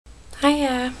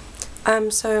Hiya!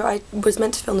 So I was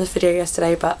meant to film this video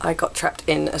yesterday, but I got trapped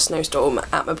in a snowstorm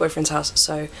at my boyfriend's house,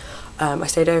 so I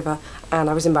stayed over and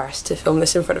I was embarrassed to film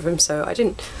this in front of him, so I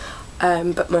didn't.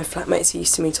 But my flatmates are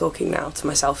used to me talking now to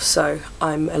myself, so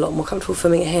I'm a lot more comfortable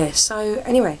filming it here. So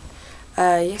anyway,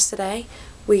 yesterday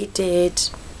we did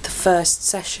the first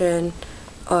session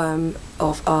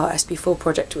of our SB4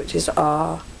 project, which is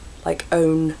our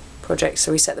own project,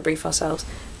 so we set the brief ourselves,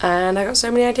 and I got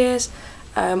so many ideas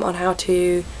on how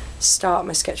to start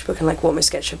my sketchbook and what my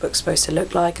sketchbook's supposed to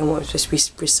look like and what I'm supposed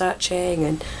to be researching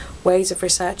and ways of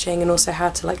researching, and also how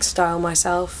to style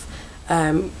myself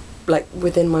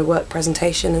within my work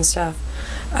presentation and stuff.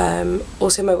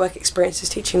 Also my work experience is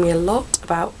teaching me a lot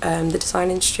about the design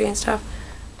industry and stuff,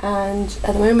 and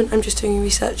at the moment I'm just doing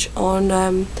research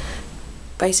on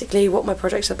basically what my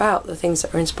project's about, the things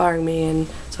that are inspiring me, and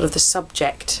sort of the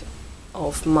subject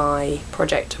of my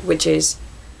project, which is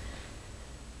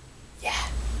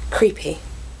creepy.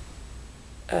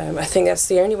 I think that's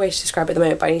the only way to describe it at the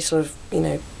moment, but I need to sort of,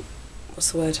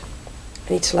 what's the word?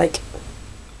 I need to make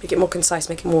it more concise,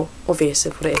 make it more obvious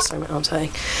of what it is. Sorry, my arm's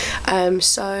hurting.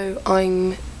 So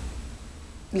I'm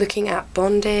looking at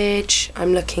bondage,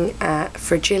 I'm looking at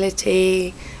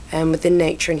fragility within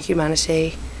nature and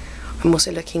humanity. I'm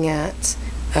also looking at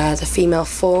the female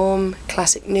form,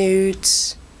 classic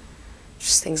nudes,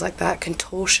 just things like that,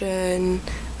 contortion.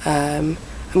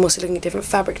 I'm also looking at different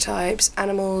fabric types,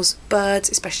 animals, birds,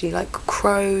 especially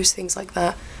crows, things like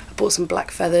that. I bought some black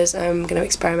feathers and I'm going to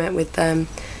experiment with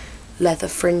leather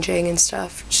fringing and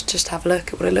stuff, just have a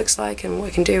look at what it looks like and what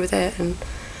I can do with it, and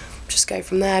just go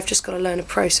from there. I've just got to learn a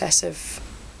process of,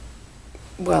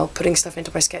 putting stuff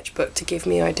into my sketchbook to give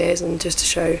me ideas and just to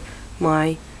show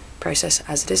my process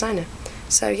as a designer.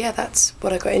 So yeah, that's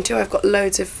what I got into. I've got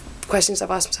loads of questions I've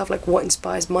asked myself, what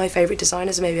inspires my favourite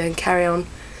designers, and maybe I can carry on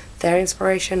their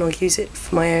inspiration or use it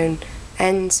for my own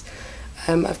ends.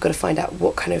 I've got to find out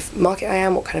what kind of market I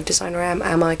am, what kind of designer I am.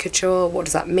 Am I couture? What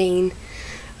does that mean?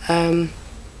 Am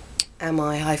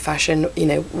I high fashion?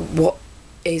 What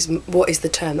is the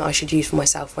term that I should use for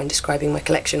myself when describing my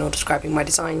collection or describing my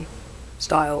design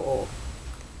style? Or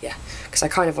because I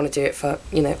kind of want to do it for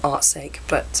art's sake,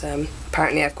 but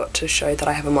apparently I've got to show that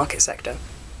I have a market sector.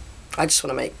 I just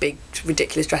want to make big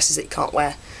ridiculous dresses that you can't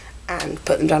wear and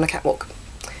put them down a catwalk.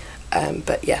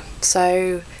 But yeah,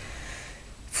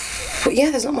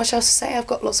 there's not much else to say. I've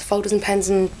got lots of folders and pens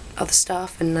and other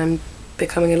stuff, and I'm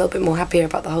becoming a little bit more happier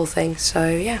about the whole thing. So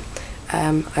yeah,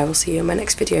 I will see you in my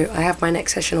next video. I have my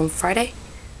next session on Friday.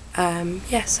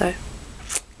 So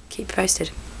keep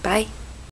posted. Bye.